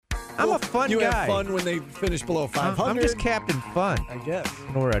I'm a fun you guy. have fun when they finish below 500. I'm just Captain Fun. I guess.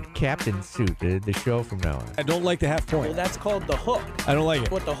 Or a captain suit, the show from now on. I don't like the half point. Well, that's called the hook. I don't like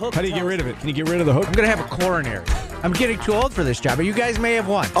it. What the hook How do you get tells rid of it? Can you get rid of the hook? I'm going to have a coronary. I'm getting too old for this job, but you guys may have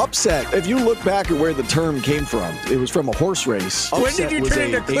won. Upset. If you look back at where the term came from, it was from a horse race. When Upset did you was turn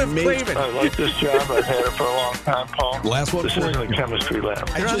into Cliff Clavin? I like this job. I've had it for a long time, Paul. Last one This for isn't you. a chemistry lab.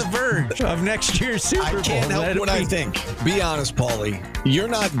 You're on the verge of next year's Super Bowl. I can't help Let it what I be. think. Be honest, Paulie. You're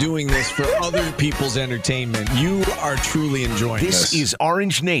not doing this for other people's entertainment. You are truly enjoying this. This is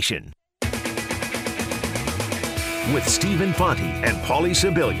Orange Nation with Stephen Fonte and Paulie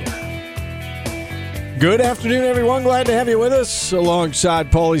Sibilia. Good afternoon, everyone. Glad to have you with us.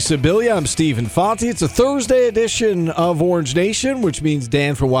 Alongside Paulie Sibilia, I'm Stephen Fonte. It's a Thursday edition of Orange Nation, which means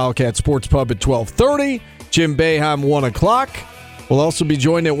Dan from Wildcat Sports Pub at 12:30, Jim Boeheim 1 o'clock. We'll also be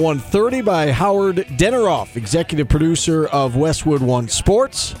joined at 1:30 by Howard Deneroff, executive producer of Westwood One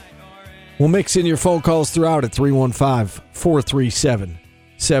Sports. We'll mix in your phone calls throughout at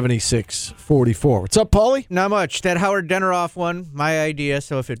 315-437-7644. What's up, Paulie? Not much. That Howard Deneroff one, my idea.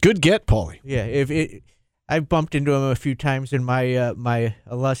 So if it, Good get, Paulie. yeah, if it, I've bumped into him a few times in my my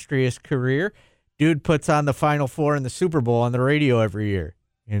illustrious career. Dude puts on the Final Four in the Super Bowl on the radio every year,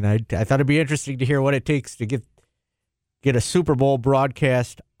 and I thought it'd be interesting to hear what it takes to get a Super Bowl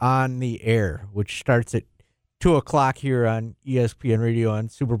broadcast on the air, which starts at 2 o'clock here on ESPN Radio on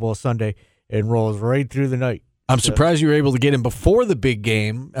Super Bowl Sunday and rolls right through the night. I'm surprised you were able to get him before the big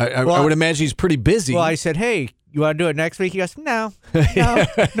game. I would imagine he's pretty busy. Well, I said, hey, you want to do it next week? He goes, no,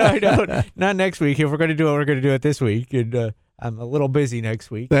 I don't. Not next week. If we're going to do it, we're going to do it this week. And I'm a little busy next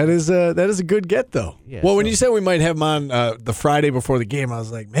week. That is a good get, though. Yeah, well, when so- you said we might have him on the Friday before the game, I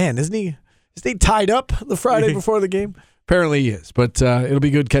was like, man, isn't he tied up the Friday before the game? Apparently he is. But it'll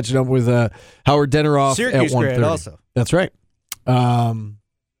be good catching up with Howard Deneroff Syracuse at 1:30. grad also. That's right.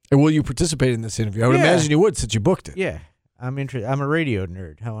 And will you participate in this interview? I would Yeah. imagine you would since you booked it. Yeah, I'm interested. I'm a radio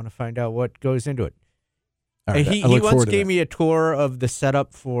nerd. I want to find out what goes into it. All right, He I look once forward to gave that. me a tour of the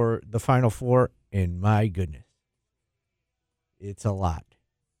setup for the Final Four, and my goodness, it's a lot.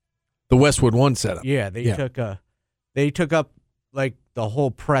 The Westwood One setup. Yeah, they took up like the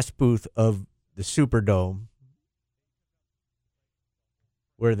whole press booth of the Superdome,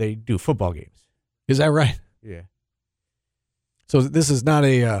 where they do football games. Is that right? Yeah. So this is not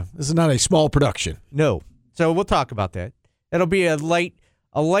a small production. No. So we'll talk about that. That'll be a light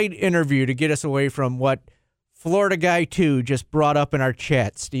interview to get us away from what Florida Guy 2 just brought up in our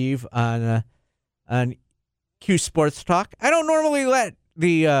chat, Steve, on Q Sports Talk. I don't normally let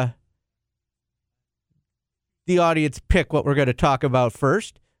the audience pick what we're going to talk about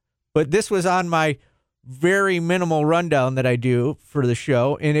first, but this was on my very minimal rundown that I do for the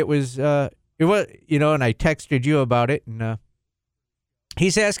show, and it was and I texted you about it, and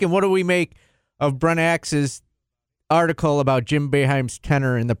he's asking, what do we make of Brent Axe's article about Jim Boeheim's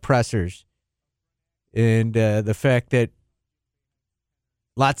tenor in the pressers, and the fact that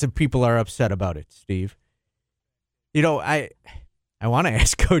lots of people are upset about it, Steve. You know, I want to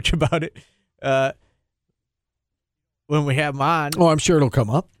ask Coach about it when we have him on. Oh, I'm sure it'll come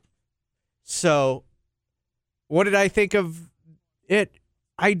up. So, what did I think of it?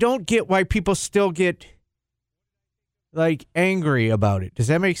 I don't get why people still get like angry about it. Does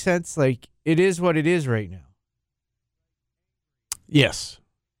that make sense? Like, it is what it is right now. Yes.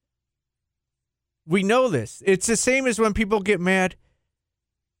 We know this. It's the same as when people get mad.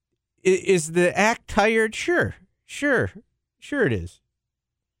 Is the act tired? Sure it is.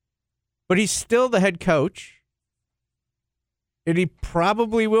 But he's still the head coach, and he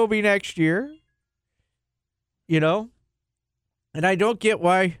probably will be next year. You know? And I don't get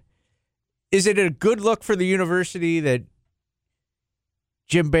why. Is it a good look for the university that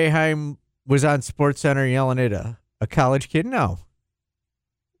Jim Boeheim was on SportsCenter yelling at a college kid? No.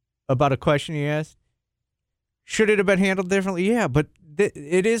 About a question he asked? Should it have been handled differently? Yeah, but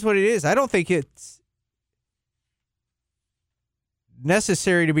it is what it is. I don't think it's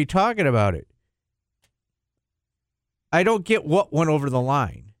necessary to be talking about it. I don't get what went over the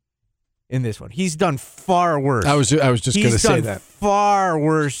line in this one. He's done far worse. I was just going to say He's done that. far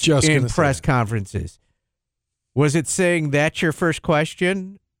worse Just in gonna say press that. conferences. Was it saying that's your first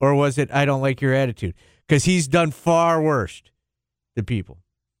question, or was it I don't like your attitude? Because he's done far worse to people.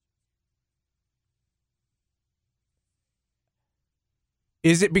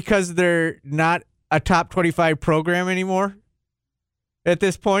 Is it because they're not a top 25 program anymore at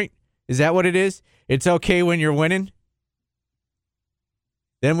this point? Is that what it is? It's okay when you're winning?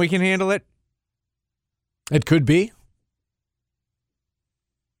 Then we can handle it? It could be.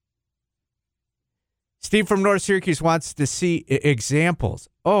 Steve from North Syracuse wants to see examples.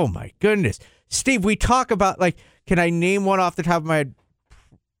 Oh, my goodness. Steve, we talk about, like, can I name one off the top of my head?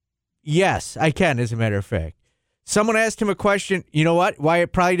 Yes, I can, as a matter of fact. Someone asked him a question. You know what? Why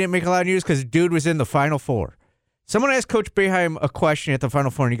it probably didn't make a lot of news? Because dude was in the Final Four. Someone asked Coach Boeheim a question at the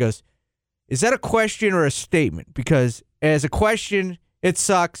Final Four, and he goes, is that a question or a statement? Because as a question, it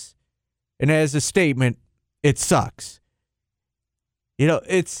sucks. And as a statement, it sucks. You know,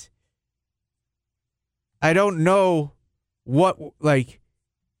 I don't know what, like,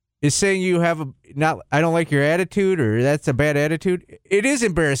 is saying you have I don't like your attitude or that's a bad attitude. It is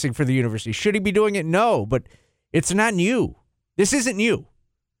embarrassing for the university. Should he be doing it? No, but it's not new. This isn't new.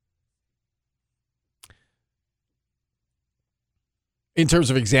 In terms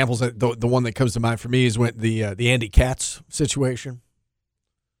of examples, the one that comes to mind for me is when the Andy Katz situation.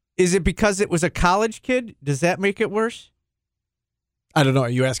 Is it because it was a college kid? Does that make it worse? I don't know. Are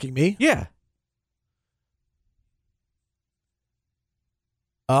you asking me? Yeah.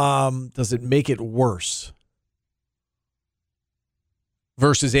 Does it make it worse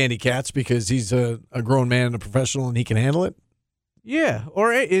versus Andy Katz because he's a grown man and a professional and he can handle it? Yeah.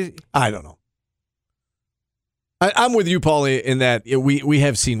 I don't know. I'm with you, Paulie, in that we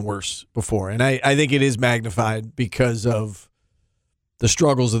have seen worse before, and I think it is magnified because of the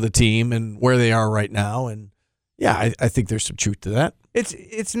struggles of the team and where they are right now. And yeah, I think there's some truth to that.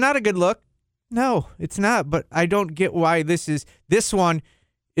 It's not a good look. No, it's not. But I don't get why this one.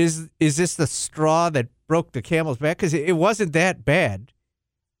 Is this the straw that broke the camel's back? Because it wasn't that bad.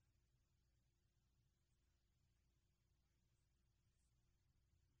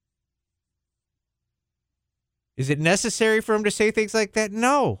 Is it necessary for him to say things like that?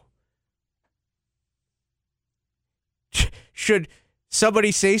 No. Should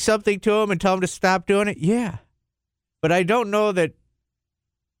somebody say something to him and tell him to stop doing it? Yeah. But I don't know that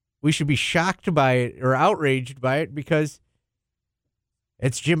we should be shocked by it or outraged by it because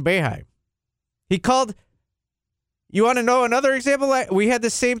it's Jim Boeheim. He called. You want to know another example? We had the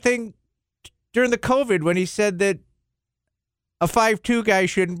same thing during the COVID when he said that a 5'2" guy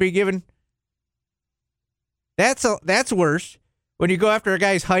shouldn't be given. That's worse. When you go after a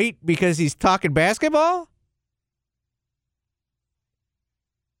guy's height because he's talking basketball?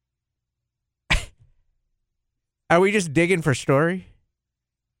 Are we just digging for story?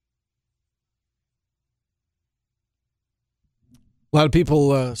 A lot of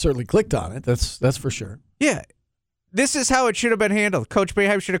people certainly clicked on it. That's for sure. Yeah. This is how it should have been handled. Coach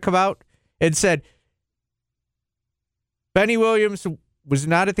Boeheim should have come out and said, Benny Williams was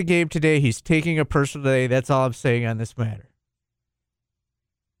not at the game today. He's taking a personal day. That's all I'm saying on this matter.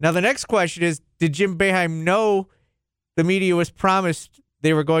 Now, the next question is, did Jim Boeheim know the media was promised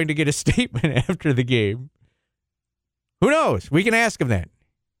they were going to get a statement after the game? Who knows? We can ask him that.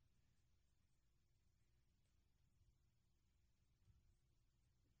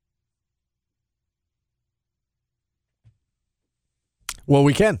 Well,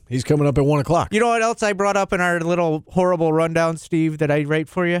 we can. He's coming up at 1 o'clock. You know what else I brought up in our little horrible rundown, Steve, that I write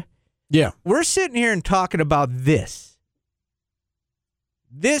for you? Yeah. We're sitting here and talking about this.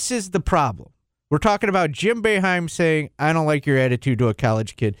 This is the problem. We're talking about Jim Boeheim saying, I don't like your attitude to a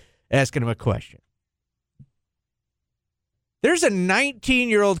college kid, asking him a question. There's a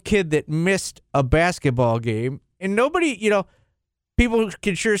 19-year-old kid that missed a basketball game, and nobody, people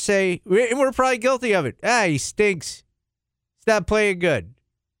can sure say, and we're probably guilty of it. He stinks. He's not playing good.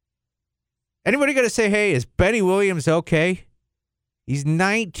 Anybody going to say, hey, is Benny Williams okay? He's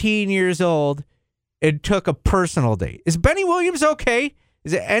 19 years old and took a personal day. Is Benny Williams okay?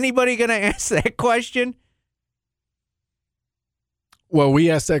 Is anybody going to ask that question? Well, we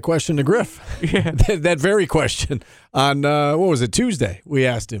asked that question to Griff. Yeah. that very question on, Tuesday. We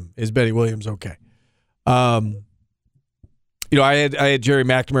asked him, is Benny Williams okay? I had Jerry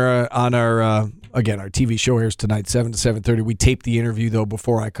McNamara on our TV show airs tonight, 7 to 7:30. We taped the interview, though,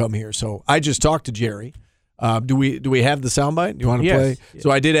 before I come here. So I just talked to Jerry. Do we have the soundbite? Do you want to play? Yes.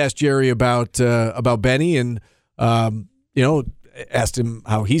 So I did ask Jerry about Benny and, asked him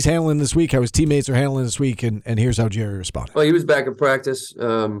how he's handling this week, how his teammates are handling this week, and here's how Jerry responded. Well, he was back in practice,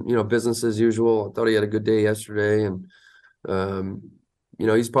 business as usual. I thought he had a good day yesterday, and,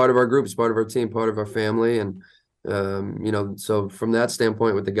 he's part of our group, he's part of our team, part of our family, and, so from that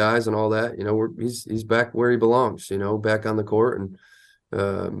standpoint with the guys and all that, he's back where he belongs, back on the court and,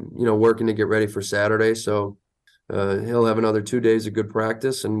 working to get ready for Saturday. So he'll have another 2 days of good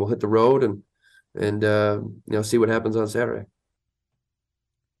practice, and we'll hit the road and see what happens on Saturday.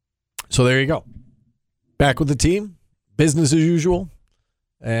 So there you go. Back with the team, business as usual,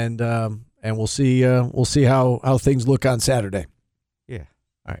 and we'll see how things look on Saturday. Yeah.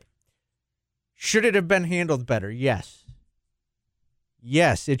 All right. Should it have been handled better? Yes.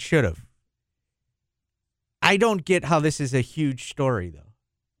 Yes, it should have. I don't get how this is a huge story, though.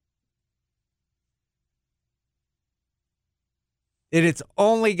 And it's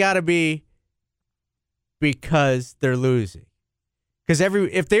only got to be because they're losing. Because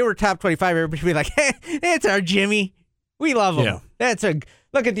if they were top 25, everybody would be like, hey, it's our Jimmy. We love him. Yeah.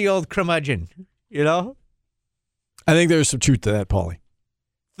 Look at the old curmudgeon, you know? I think there's some truth to that, Paulie.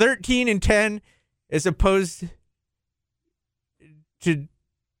 13-10 as opposed to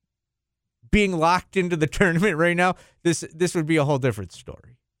being locked into the tournament right now, this would be a whole different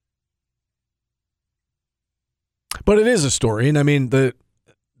story. But it is a story, and I mean the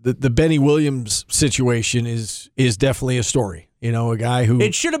Benny Williams situation is definitely a story. You know, a guy who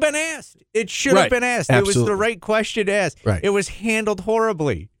It should have been asked. It should have been asked. Absolutely. It was the right question to ask. Right. It was handled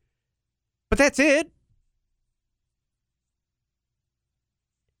horribly. But that's it.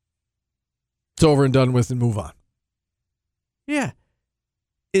 It's over and done with and move on. Yeah.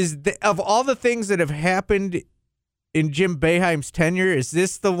 Of all the things that have happened in Jim Boeheim's tenure, is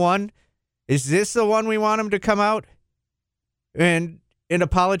this the one? Is this the one we want him to come out and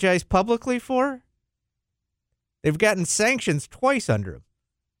apologize publicly for? They've gotten sanctions twice under him.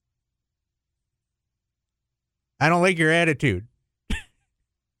 I don't like your attitude.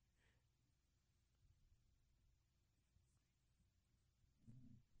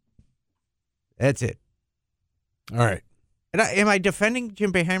 That's it. All right. And am I defending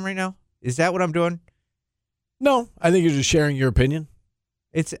Jim Boeheim right now? Is that what I'm doing? No, I think you're just sharing your opinion.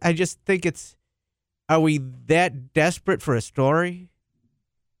 I just think are we that desperate for a story?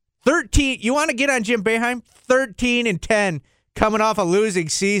 13, you want to get on Jim Boeheim? 13-10 coming off a losing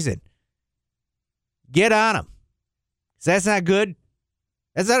season. Get on him. 'Cause that's not good.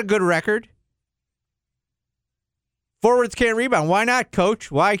 That's not a good record. Forwards can't rebound. Why not,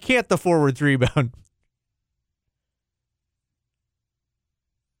 coach? Why can't the forwards rebound?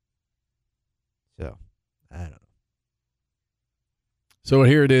 So, I don't know. So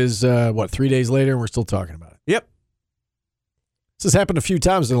here it is, 3 days later, and we're still talking about it. Yep. This has happened a few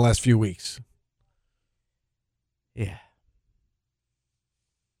times in the last few weeks. Yeah.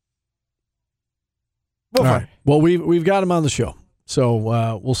 All right. Well, we've got him on the show.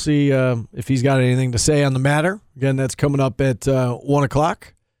 So we'll see if he's got anything to say on the matter. Again, that's coming up at 1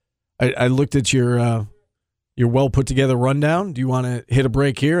 o'clock. I looked at your well-put-together rundown. Do you want to hit a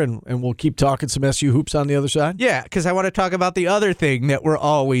break here, and we'll keep talking some SU hoops on the other side? Yeah, because I want to talk about the other thing that we're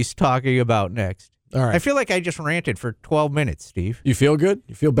always talking about next. All right. I feel like I just ranted for 12 minutes, Steve. You feel good?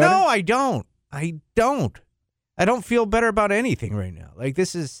 You feel better? No, I don't. I don't feel better about anything right now. Like,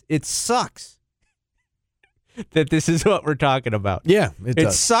 it sucks that this is what we're talking about. Yeah, it It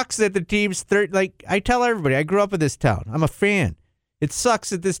does. sucks that the team's like I tell everybody, I grew up in this town. I'm a fan. It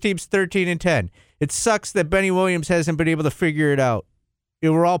sucks that this team's 13-10. It sucks that Benny Williams hasn't been able to figure it out.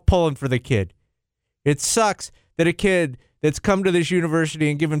 We're all pulling for the kid. It sucks that a kid that's come to this university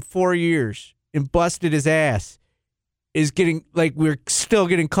and given 4 years and busted his ass is getting, like, we're still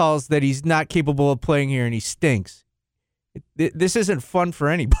getting calls that he's not capable of playing here and he stinks. This isn't fun for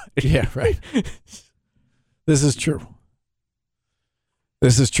anybody. Yeah, right. This is true.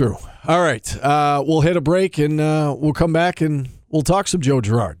 This is true. All right. We'll hit a break, and we'll come back, and we'll talk some Joe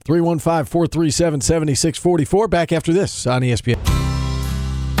Girard. 315-437-7644. Back after this on ESPN.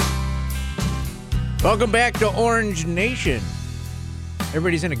 Welcome back to Orange Nation.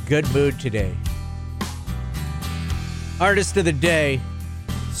 Everybody's in a good mood today. Artist of the day,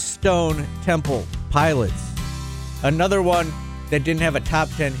 Stone Temple Pilots. Another one that didn't have a top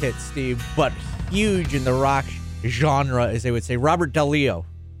 10 hit, Steve, but huge in the rock genre, as they would say. Robert DeLeo,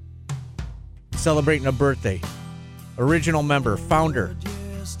 celebrating a birthday. Original member, founder,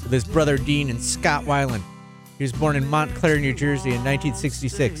 with his brother Dean and Scott Weiland. He was born in Montclair, New Jersey in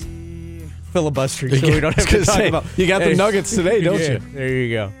 1966. Filibustering, so we don't have to talk about. You got the Nuggets today, don't you? There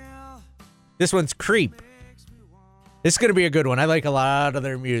you go. This one's Creep. This is going to be a good one. I like a lot of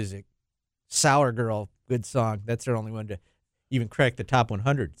their music. Sour Girl, good song. That's their only one to even crack the top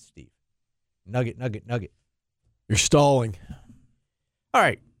 100, Steve. Nugget. You're stalling. All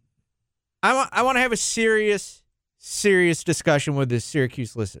right. I want to have a serious discussion with this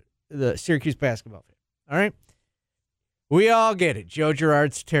the Syracuse basketball fan. All right? We all get it. Joe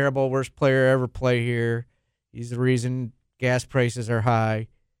Girard's terrible, worst player ever play here. He's the reason gas prices are high.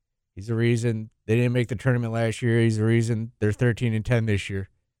 He's the reason they didn't make the tournament last year. He's the reason they're 13-10 this year.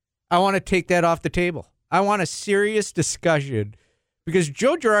 I want to take that off the table. I want a serious discussion because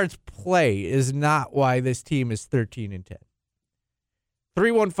Joe Girard's play is not why this team is 13-10.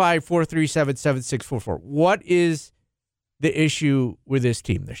 315-437-7644. What is the issue with this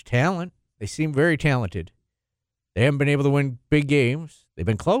team? There's talent. They seem very talented. They haven't been able to win big games. They've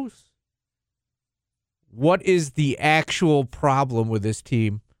been close. What is the actual problem with this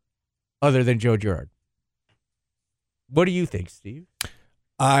team other than Joe Girard? What do you think, Steve?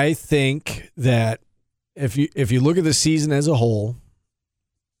 I think that if you look at the season as a whole,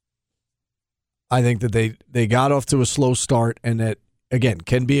 I think that they got off to a slow start, and that, again,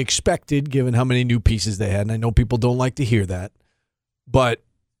 can be expected given how many new pieces they had. And I know people don't like to hear that, but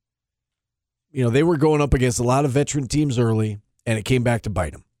they were going up against a lot of veteran teams early, and it came back to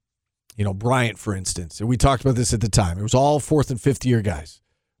bite them. Bryant, for instance, and we talked about this at the time. It was all fourth and fifth year guys,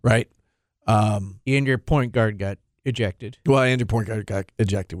 right? And your point guard got ejected. Well, and your point guard got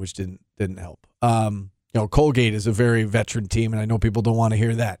ejected, which didn't help. Colgate is a very veteran team, and I know people don't want to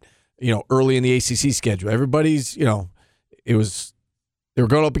hear that. Early in the ACC schedule, everybody's, they were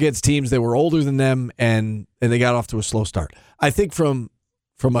going up against teams that were older than them, and they got off to a slow start. I think from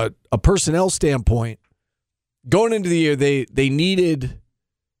a personnel standpoint, going into the year, they needed.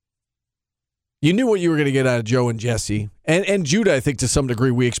 You knew what you were going to get out of Joe and Jesse. And Judah, I think, to some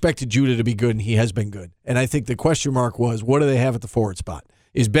degree. We expected Judah to be good, and he has been good. And I think the question mark was, what do they have at the forward spot?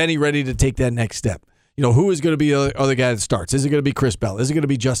 Is Benny ready to take that next step? Who is going to be the other guy that starts? Is it going to be Chris Bell? Is it going to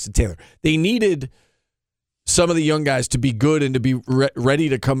be Justin Taylor? They needed some of the young guys to be good and to be ready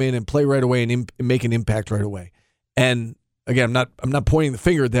to come in and play right away and make an impact right away. And, again, I'm not pointing the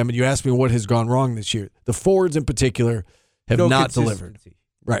finger at them, and you asked me what has gone wrong this year. The forwards in particular have not delivered.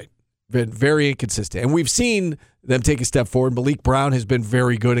 Right. Been very inconsistent. And we've seen them take a step forward. Malik Brown has been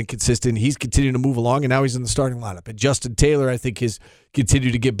very good and consistent. He's continued to move along, and now he's in the starting lineup. And Justin Taylor, I think, has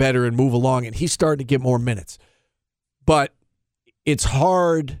continued to get better and move along, and he's starting to get more minutes. But it's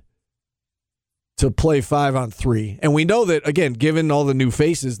hard to play 5-on-3. And we know that, again, given all the new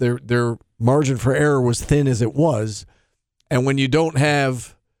faces, their margin for error was thin as it was. And when you don't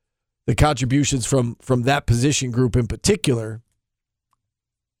have the contributions from that position group in particular,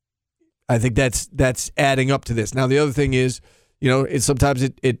 I think that's adding up to this. Now, the other thing is, sometimes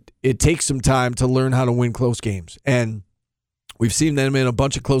it takes some time to learn how to win close games. And we've seen them in a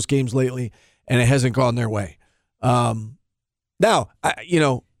bunch of close games lately, and it hasn't gone their way. Now,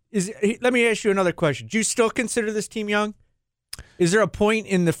 let me ask you another question. Do you still consider this team young? Is there a point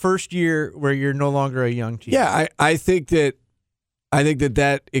in the first year where you're no longer a young team? Yeah, I think that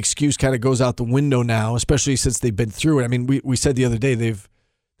excuse kind of goes out the window now, especially since they've been through it. I mean, we said the other day they've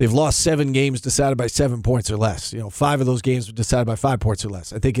lost 7 games decided by 7 points or less. 5 of those games were decided by 5 points or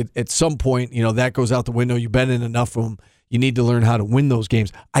less. I think at some point, that goes out the window. You've been in enough of them. You need to learn how to win those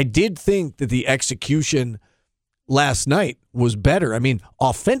games. I did think that the execution last night was better. I mean,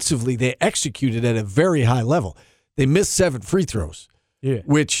 offensively, they executed at a very high level. They missed 7 free throws,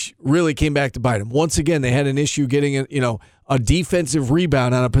 which really came back to bite them. Once again, they had an issue getting a defensive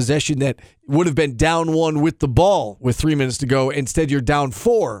rebound on a possession that would have been down 1 with the ball with 3 minutes to go. Instead, you're down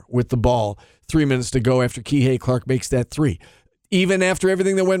 4 with the ball, 3 minutes to go after Kihei Clark makes that 3. Even after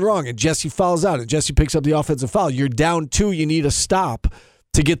everything that went wrong, and Jesse fouls out, and Jesse picks up the offensive foul, you're down 2. You need a stop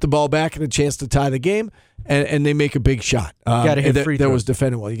to get the ball back and a chance to tie the game, and they make a big shot. Got to hit free throws. That was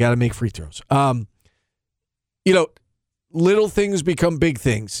defended well. You got to make free throws. Little things become big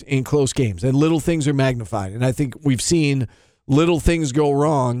things in close games, and little things are magnified. And I think we've seen little things go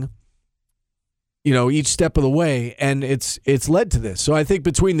wrong, each step of the way, and it's led to this. So I think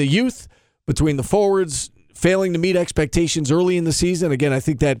between the youth, between the forwards failing to meet expectations early in the season, again, I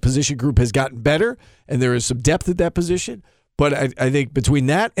think that position group has gotten better, and there is some depth at that position. But I think between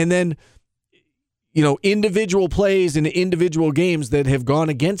that and then, individual plays and individual games that have gone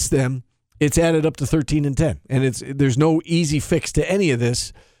against them, it's added up to 13-10, and there's no easy fix to any of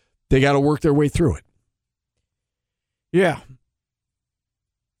this. They got to work their way through it. Yeah,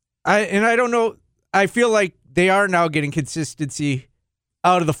 I don't know. I feel like they are now getting consistency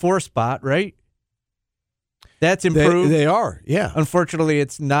out of the 4 spot, right? That's improved. They are, yeah. Unfortunately,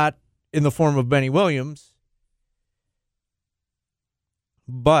 it's not in the form of Benny Williams,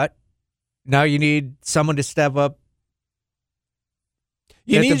 but now you need someone to step up.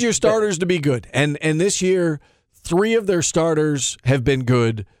 You need your starters to be good. And this year, 3 of their starters have been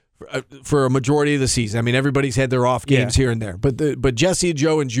good for a majority of the season. I mean, everybody's had their off games here and there. But Jesse,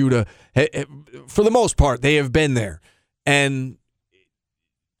 Joe, and Judah, for the most part, they have been there. And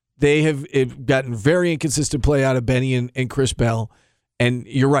they have gotten very inconsistent play out of Benny and Chris Bell. And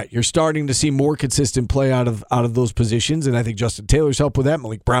you're right. You're starting to see more consistent play out of those positions. And I think Justin Taylor's helped with that.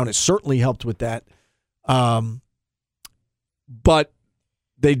 Malik Brown has certainly helped with that. But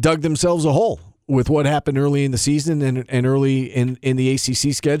they dug themselves a hole with what happened early in the season and early in the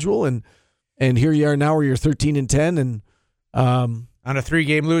ACC schedule. And here you are now where you're 13-10. And On a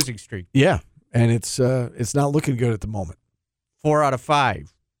 3-game losing streak. Yeah, and it's not looking good at the moment. 4 out of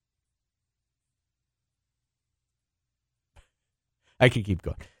 5. I could keep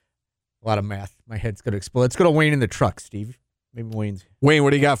going. A lot of math. My head's going to explode. Let's go to Wayne in the truck, Steve. Maybe Wayne's. Wayne,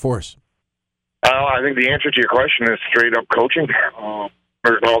 what do you got for us? I think the answer to your question is straight up coaching.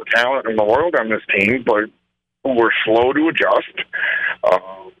 There's all the talent in the world on this team, but we're slow to adjust.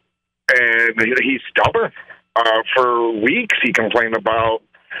 And he's stubborn. For weeks, he complained about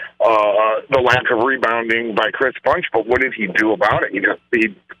the lack of rebounding by Chris Bunch, but what did he do about it?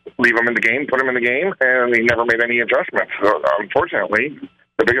 He'd leave him in the game, put him in the game, and he never made any adjustments. So, unfortunately,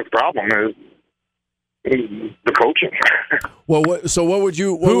 the biggest problem is the coaching. Well, what would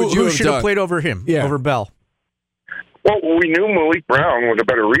you Who have should done? have played over him? Yeah. Over Bell? Well, we knew Malik Brown was a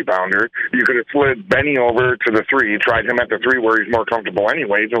better rebounder. You could have slid Benny over to the 3, tried him at the 3 where he's more comfortable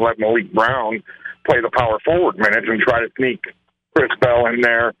anyways, and let Malik Brown play the power forward minutes and try to sneak Chris Bell in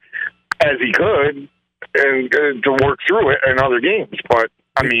there as he could and to work through it in other games. But,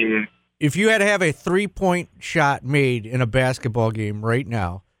 I mean... If you had to have a 3-point shot made in a basketball game right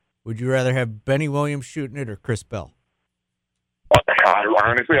now, would you rather have Benny Williams shooting it or Chris Bell?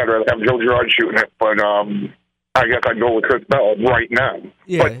 Honestly, I'd rather have Joe Girard shooting it, but I guess I'd go with Chris Bell right now.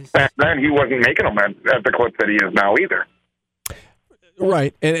 Yeah. But back then, he wasn't making them at the clip that he is now either.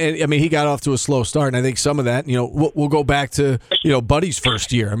 Right, and I mean, he got off to a slow start, and I think some of that, we'll go back to, Buddy's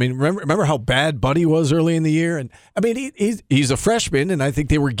first year. I mean, remember how bad Buddy was early in the year? And I mean, he's a freshman, and I think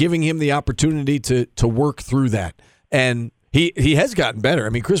they were giving him the opportunity to work through that. And he has gotten better. I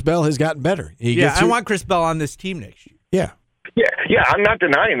mean, Chris Bell has gotten better. I want Chris Bell on this team next year. Yeah. Yeah, I'm not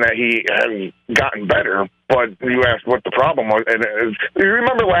denying that he has gotten better, but you asked what the problem was. And you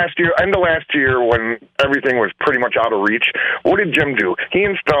remember end of last year, when everything was pretty much out of reach, what did Jim do? He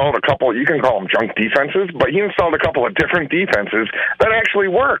installed a couple, you can call them junk defenses, but he installed a couple of different defenses that actually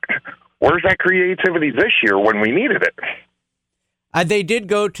worked. Where's that creativity this year when we needed it? They did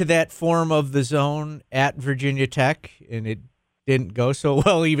go to that form of the zone at Virginia Tech, and it didn't go so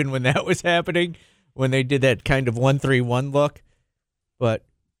well even when that was happening, when they did that kind of 1-3-1 look. But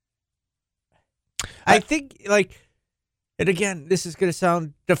I think, and again, this is going to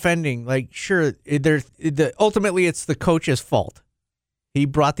sound defending. Sure, ultimately it's the coach's fault. He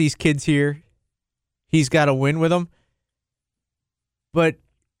brought these kids here. He's got to win with them. But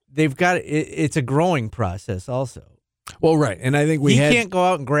it's a growing process also. Well, right, and I think he can't go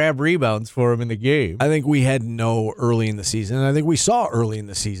out and grab rebounds for him in the game. I think we had early in the season, and I think we saw early in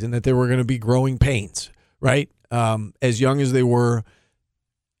the season that there were going to be growing pains, right? As young as they were,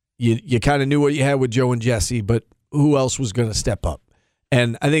 you kind of knew what you had with Joe and Jesse, but who else was going to step up?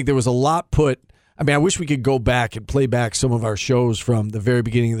 And I think there was a lot put. I mean, I wish we could go back and play back some of our shows from the very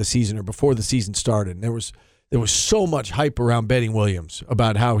beginning of the season or before the season started. And there was so much hype around Benny Williams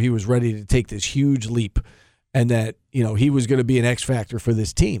about how he was ready to take this huge leap, and that he was going to be an X factor for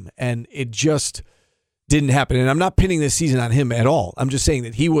this team, and it just didn't happen. And I'm not pinning this season on him at all. I'm just saying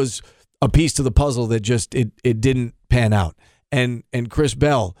that he was a piece to the puzzle that just it didn't pan out. And Chris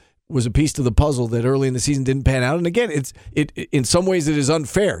Bell was a piece to the puzzle that early in the season didn't pan out. And again, it in some ways it is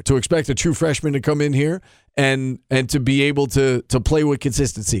unfair to expect a true freshman to come in here and to be able to play with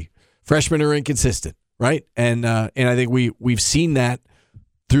consistency. Freshmen are inconsistent, right? And I think we've seen that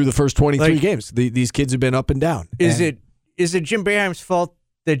through the first 23 games. These kids have been up and down. Is it Jim Boeheim's fault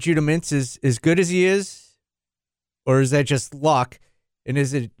that Judah Mintz is as good as he is? Or is that just luck? And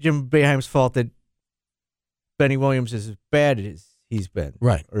is it Jim Boeheim's fault that Benny Williams is as bad as he's been?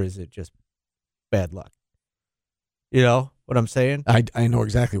 Right. Or is it just bad luck? You know what I'm saying? I know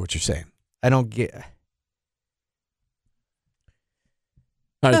exactly what you're saying. I don't get... All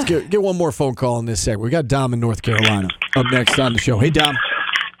right, let's get one more phone call in this segment. We got Dom in North Carolina up next on the show. Hey, Dom.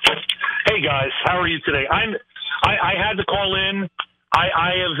 Hey guys, how are you today? I had to call in.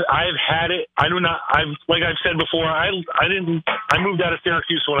 I've had it. Like I've said before. I moved out of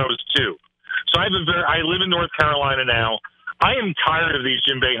Syracuse when I was 2, so I live in North Carolina now. I am tired of these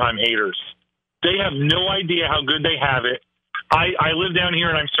Jim Boeheim haters. They have no idea how good they have it. I live down here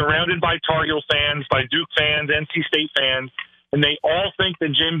and I'm surrounded by Tar Heel fans, by Duke fans, NC State fans, and they all think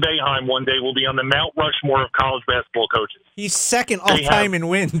that Jim Boeheim one day will be on the Mount Rushmore of college basketball coaches. He's second all-time in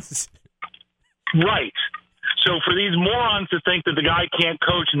wins. Right. So for these morons to think that the guy can't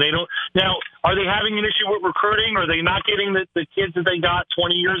coach and they don't – now, are they having an issue with recruiting? Are they not getting the kids that they got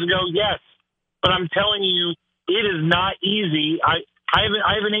 20 years ago? Yes. But I'm telling you, it is not easy. I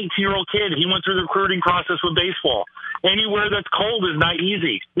have an 18-year-old kid. He went through the recruiting process with baseball. Anywhere that's cold is not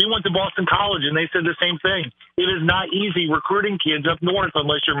easy. We went to Boston College, and they said the same thing. It is not easy recruiting kids up north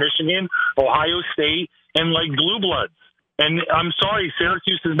unless you're Michigan, Ohio State, and like blue bloods. And I'm sorry,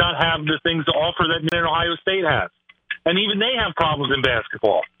 Syracuse does not have the things to offer that Ohio State has. And even they have problems in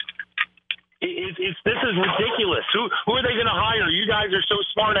basketball. This is ridiculous. Who are they going to hire? You guys are so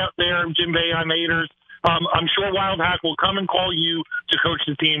smart out there, Jim Boeheim haters. I'm sure Wild Hack will come and call you to coach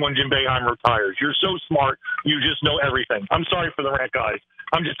the team when Jim Boeheim retires. You're so smart. You just know everything. I'm sorry for the rant, guys.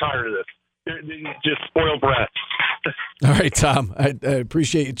 I'm just tired of this. They're just spoiled brats. All right, Tom. I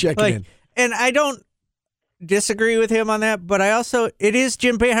appreciate you checking in. And I don't disagree with him on that, but it is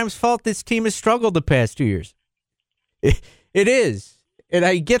Jim Boeheim's fault this team has struggled the past 2 years. It is. And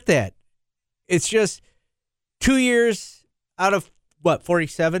I get that. It's just 2 years out of,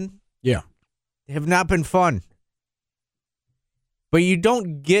 47? Yeah. Have not been fun. But you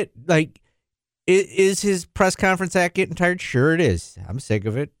don't get, is his press conference act getting tired? Sure it is. I'm sick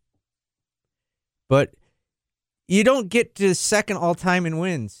of it. But you don't get to second all-time in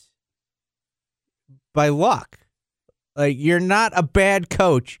wins by luck. You're not a bad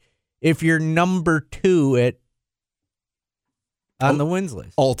coach if you're number 2 on the wins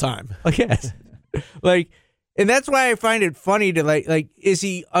list. All time. Yes. And that's why I find it funny to is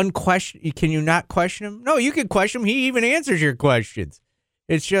he unquestioned? Can you not question him? No, you can question him. He even answers your questions.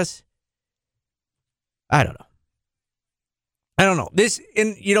 It's just, I don't know. This,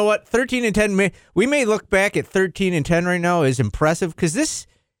 and you know what? 13-10. We may look back at 13-10 right now as impressive because this,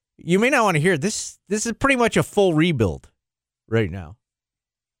 you may not want to hear this. This is pretty much a full rebuild right now.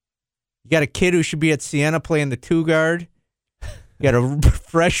 You got a kid who should be at Siena playing the 2 guard. You got a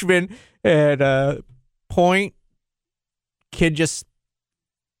freshman at point. Kid just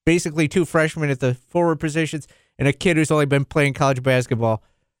basically 2 freshmen at the forward positions, and a kid who's only been playing college basketball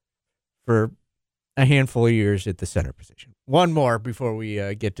for a handful of years at the center position. One more before we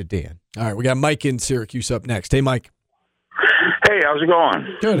get to Dan. All right, we got Mike in Syracuse up next. Hey, Mike. Hey, how's it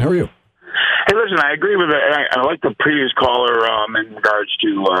going? Good. How are you? Hey, listen, I agree with it. I like the previous caller in regards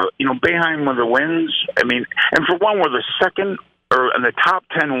to, Boeheim with the wins. I mean, and for one, we're the second or in the top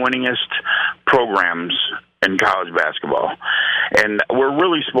 10 winningest programs in college basketball. And we're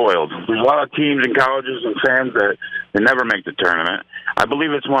really spoiled. There's a lot of teams and colleges and fans that never make the tournament. I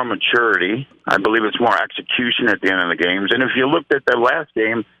believe it's more maturity. I believe it's more execution at the end of the games. And if you looked at the last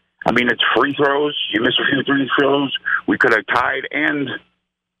game, I mean, it's free throws. You miss a few free throws. We could have tied and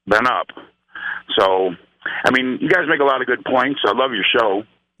been up. So, I mean, you guys make a lot of good points. I love your show.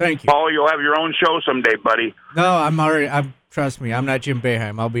 Thank you. Paul, you'll have your own show someday, buddy. No, trust me, I'm not Jim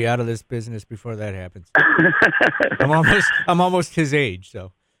Boeheim. I'll be out of this business before that happens. I'm almost his age,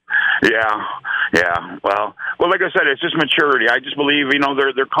 so. Yeah. Well, like I said, it's just maturity. I just believe,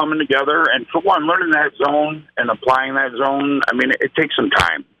 they're coming together, and for one, learning that zone and applying that zone. I mean, it takes some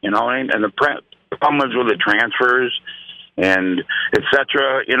time, and the problem is with the transfers and et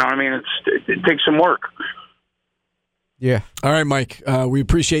cetera. You know what I mean? It takes some work. Yeah. All right, Mike. We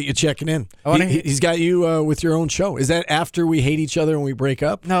appreciate you checking in. He's got you with your own show. Is that after we hate each other and we break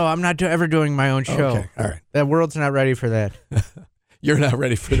up? No, I'm not ever doing my own show. Okay. All right. That world's not ready for that. You're not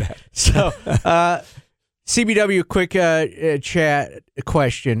ready for that. So, CBW, quick chat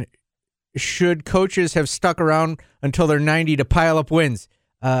question. Should coaches have stuck around until they're 90 to pile up wins?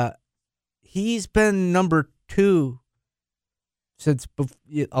 He's been number 2 since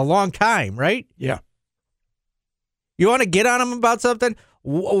a long time, right? Yeah. You want to get on him about something?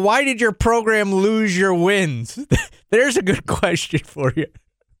 Why did your program lose your wins? There's a good question for you.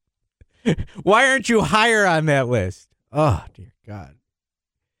 Why aren't you higher on that list? Oh, dear God.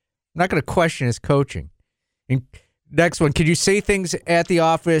 I'm not going to question his coaching. And next one, could you say things at the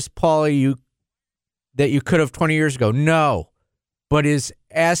office, Paulie, that you could have 20 years ago? No. But is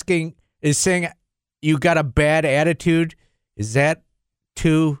saying you got a bad attitude, is that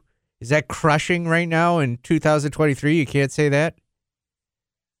crushing right now in 2023? You can't say that?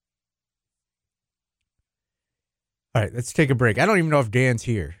 All right, let's take a break. I don't even know if Dan's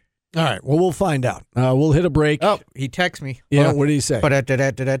here. All right, well, we'll find out. We'll hit a break. Oh, he texts me. Yeah, what did he say?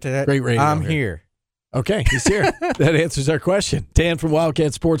 Great radio. I'm here. Okay, he's here. That answers our question. Dan from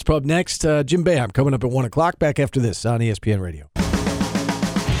Wildcat Sports Pub next. Jim Boeheim coming up at 1 o'clock. Back after this on ESPN Radio.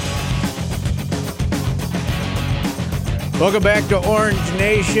 Welcome back to Orange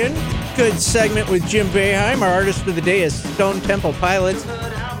Nation. Good segment with Jim Boeheim. Our artist of the day is Stone Temple Pilots.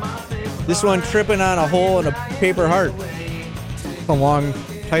 This one, Tripping on a Hole in a Paper Heart. It's a long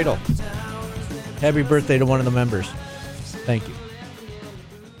title. Happy birthday to one of the members. Thank you.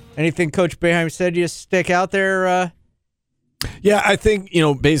 Anything Coach Boeheim said you stick out there? Yeah, I think,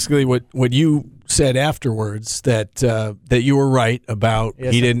 basically what you said afterwards, that you were right about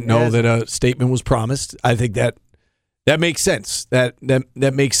he didn't know that a statement was promised. I think that makes sense. That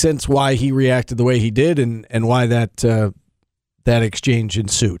makes sense why he reacted the way he did and why that that exchange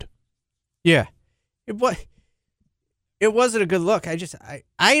ensued. Yeah. It wasn't a good look. I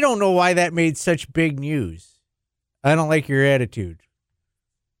don't know why that made such big news. I don't like your attitude.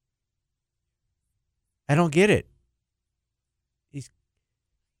 I don't get it.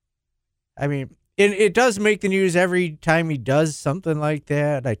 It does make the news every time he does something like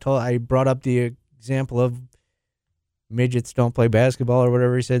that. I brought up the example of midgets don't play basketball or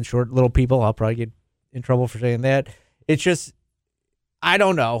whatever he said, short little people. I'll probably get in trouble for saying that. It's just, I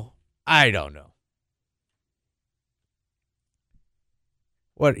don't know. I don't know.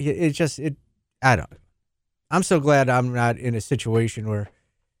 I don't know. I'm so glad I'm not in a situation where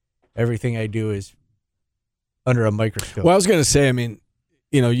everything I do is under a microscope. Well, I was going to say, I mean,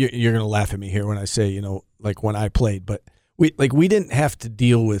 you know, you're going to laugh at me here when I say, you know, like when I played, but we didn't have to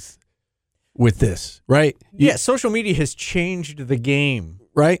deal with this, right? Yeah, social media has changed the game.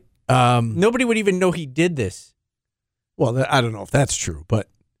 Right? Nobody would even know he did this. Well, I don't know if that's true, but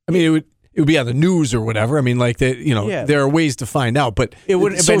I mean, it would be on the news or whatever. I mean, like there are ways to find out, but it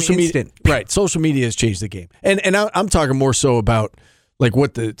wouldn't have been instant. Right? Social media has changed the game, and I'm talking more so about like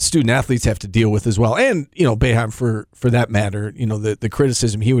what the student athletes have to deal with as well, and you know, Boeheim for that matter. You know, the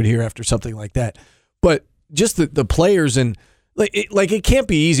criticism he would hear after something like that, but just the players and. Like it can't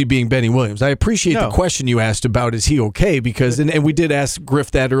be easy being Benny Williams. I appreciate the question you asked about is he okay, because and we did ask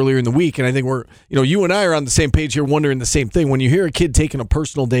Griff that earlier in the week, and I think you and I are on the same page here, wondering the same thing. When you hear a kid taking a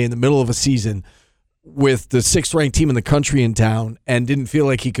personal day in the middle of a season with the 6th ranked team in the country in town and didn't feel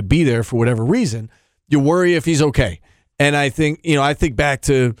like he could be there for whatever reason, you worry if he's okay. And I think back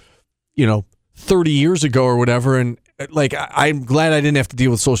to 30 years ago or whatever, and like I'm glad I didn't have to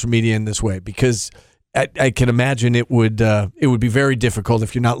deal with social media in this way, because I can imagine it would be very difficult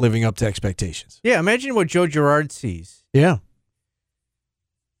if you're not living up to expectations. Yeah, imagine what Joe Girard sees. Yeah.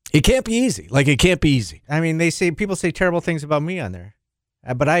 It can't be easy. Like, it can't be easy. I mean, people say terrible things about me on there,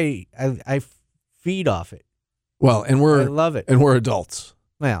 but I feed off it. Well, and I love it. And we're adults.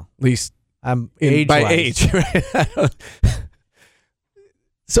 Well, at least I'm by age. Right?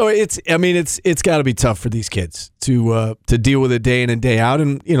 So it's got to be tough for these kids to deal with it day in and day out.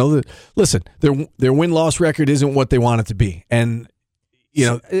 And listen, their win-loss record isn't what they want it to be, and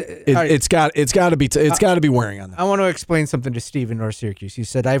it's got to be wearing on them. I want to explain something to Steve in North Syracuse. He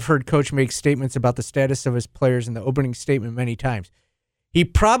said, "I've heard Coach make statements about the status of his players in the opening statement many times. He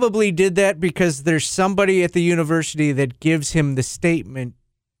probably did that because there's somebody at the university that gives him the statement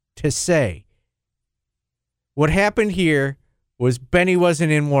to say. What happened here was Benny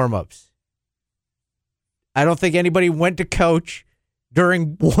wasn't in warm-ups. I don't think anybody went to Coach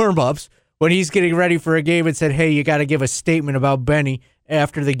during warm-ups when he's getting ready for a game and said, hey, you got to give a statement about Benny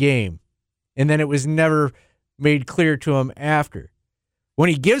after the game. And then it was never made clear to him after. When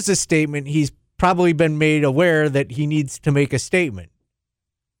he gives a statement, he's probably been made aware that he needs to make a statement,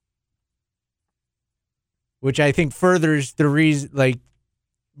 which I think furthers the reason,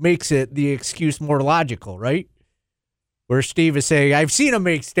 makes it the excuse more logical, right? Where Steve is saying, I've seen him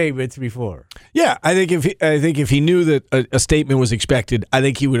make statements before. Yeah, I think if he knew that a statement was expected, I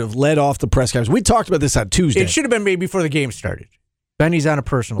think he would have led off the press conference. We talked about this on Tuesday. It should have been made before the game started. Benny's on a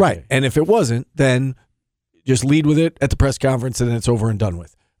personal day. And if it wasn't, then just lead with it at the press conference and then it's over and done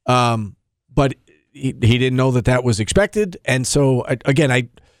with. But he didn't know that was expected. And so, again,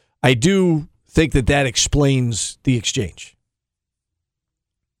 I do think that explains the exchange.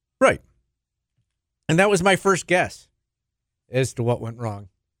 Right. And that was my first guess as to what went wrong.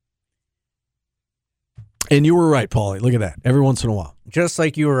 And you were right, Paulie. Look at that. Every once in a while. Just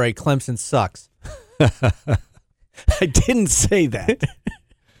like you were right, Clemson sucks. I didn't say that.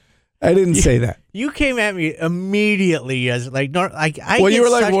 I didn't say that. You came at me immediately as you were like,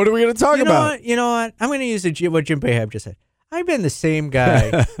 what are we going to talk about? You know what? I'm going to use what Jim Boeheim just said. I've been the same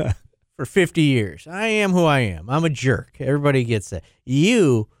guy for 50 years. I am who I am. I'm a jerk. Everybody gets that.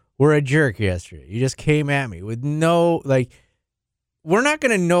 You were a jerk yesterday. You just came at me with no, we're not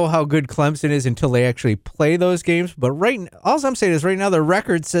going to know how good Clemson is until they actually play those games. But all I'm saying is right now the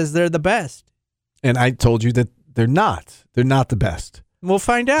record says they're the best. And I told you that they're not. They're not the best. We'll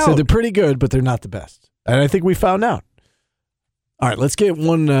find out. So they're pretty good, but they're not the best. And I think we found out. All right, let's get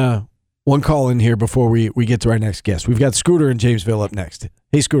one call in here before we get to our next guest. We've got Scooter in Jamesville up next.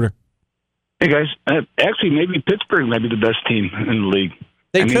 Hey, Scooter. Hey, guys. Actually, maybe Pittsburgh might be the best team in the league.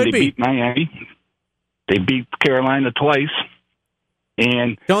 They beat Miami. They beat Carolina twice.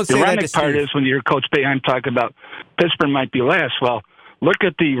 And Don't say the that ironic part is when you hear Coach Boeheim talk about Pittsburgh might be last. Well, look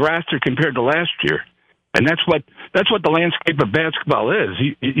at the roster compared to last year. And that's what the landscape of basketball is.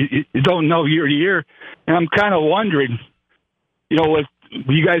 You don't know year to year. And I'm kind of wondering, with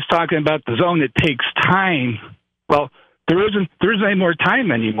you guys talking about the zone, it takes time. Well, there isn't any more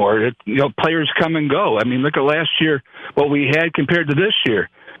time anymore. Players come and go. I mean, look at last year, what we had compared to this year.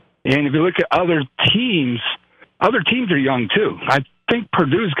 And if you look at other teams are young too. I think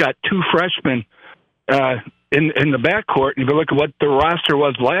Purdue's got 2 freshmen in the backcourt. And if you look at what the roster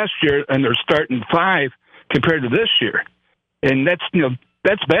was last year, and they're starting 5 compared to this year, and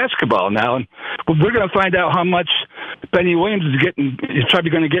that's basketball now. And we're going to find out how much Benny Williams is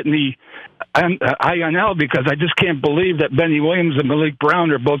probably going to get in the INL, because I just can't believe that Benny Williams and Malik Brown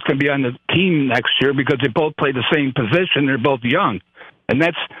are both going to be on the team next year, because they both play the same position. They're both young. And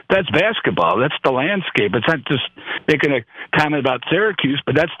that's basketball. That's the landscape. It's not just making a comment about Syracuse,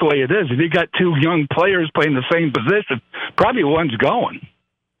 but that's the way it is. If you got 2 young players playing the same position, probably one's going.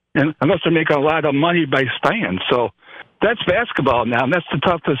 And unless they're making a lot of money by staying. So that's basketball now, and that's the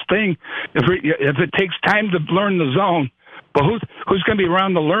toughest thing. If it takes time to learn the zone, but who's going to be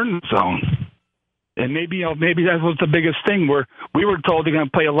around to learn the zone? And maybe that was the biggest thing, where we were told they're going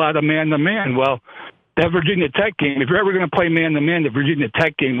to play a lot of man-to-man. Well, that Virginia Tech game, if you're ever going to play man-to-man, the Virginia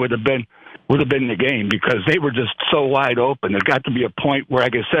Tech game would have been the game, because they were just so wide open. There got to be a point where,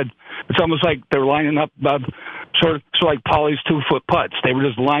 like I said, it's almost like they're lining up about sort of like Paulie's 2-foot putts. They were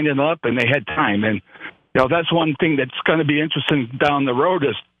just lining up, and they had time. And that's one thing that's going to be interesting down the road,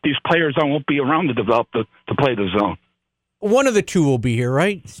 is these players won't be around to develop to play the zone. One of the 2 will be here,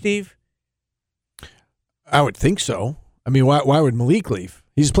 right, Steve? I would think so. I mean, why would Malik leave?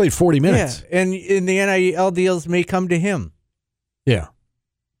 He's played 40 minutes. Yeah, and in the NIL deals may come to him. Yeah.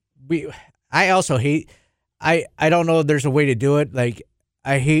 I also hate. I don't know if there's a way to do it. Like,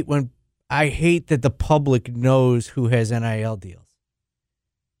 I hate that the public knows who has NIL deals.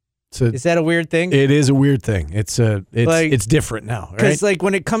 Is that a weird thing? It is a weird thing. It's different now, right? Because like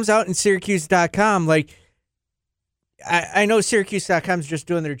when it comes out in Syracuse.com, like I know Syracuse.com is just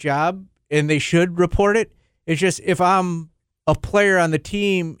doing their job and they should report it. It's just, if I'm a player on the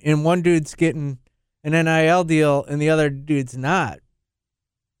team and one dude's getting an NIL deal and the other dude's not,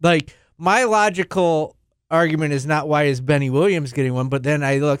 like, my logical argument is not, why is Benny Williams getting one? But then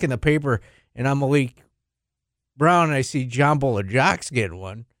I look in the paper and I'm Malik Brown and I see John Bolajoc's getting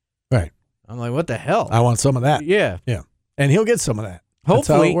one. Right. I'm like, what the hell? I want some of that. Yeah. Yeah. And he'll get some of that. Hopefully. That's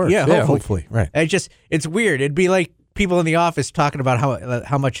how it works. Yeah, hopefully. Right. It's weird. It'd be like people in the office talking about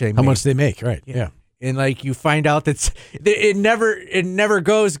how much they make. How much they make, right. Yeah. And like you find out that it never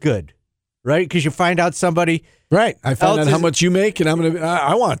goes good, right? Because you find out somebody. Right. I found out how much you make, and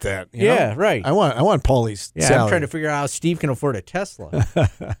I want that. You know? Right. I want Paulie's salary. I'm trying to figure out how Steve can afford a Tesla.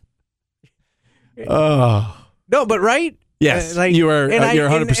 No, but right? Yes, you're 100% right.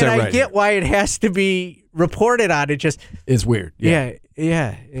 And I get why it has to be reported on. It just it's weird. Yeah.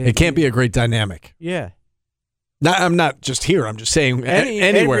 It can't be a great dynamic. Yeah. I'm not just here. I'm just saying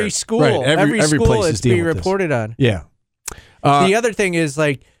anywhere. Every school, right. every school place it's is dealing being with reported on. Yeah. The other thing is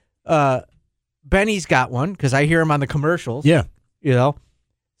like Benny's got one because I hear him on the commercials. Yeah.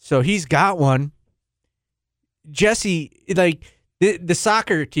 So he's got one. Jesse, like the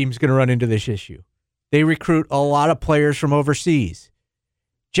soccer team's going to run into this issue. They recruit a lot of players from overseas.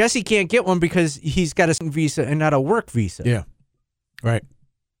 Jesse can't get one because he's got a visa and not a work visa. Yeah. Right.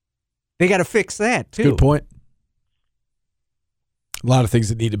 They got to fix that too. Good point. A lot of things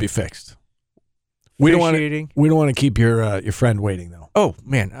that need to be fixed. We don't want to keep your friend waiting though. Oh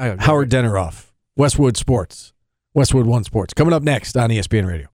man, Howard Deneroff, Westwood Sports, Westwood One Sports, coming up next on ESPN Radio.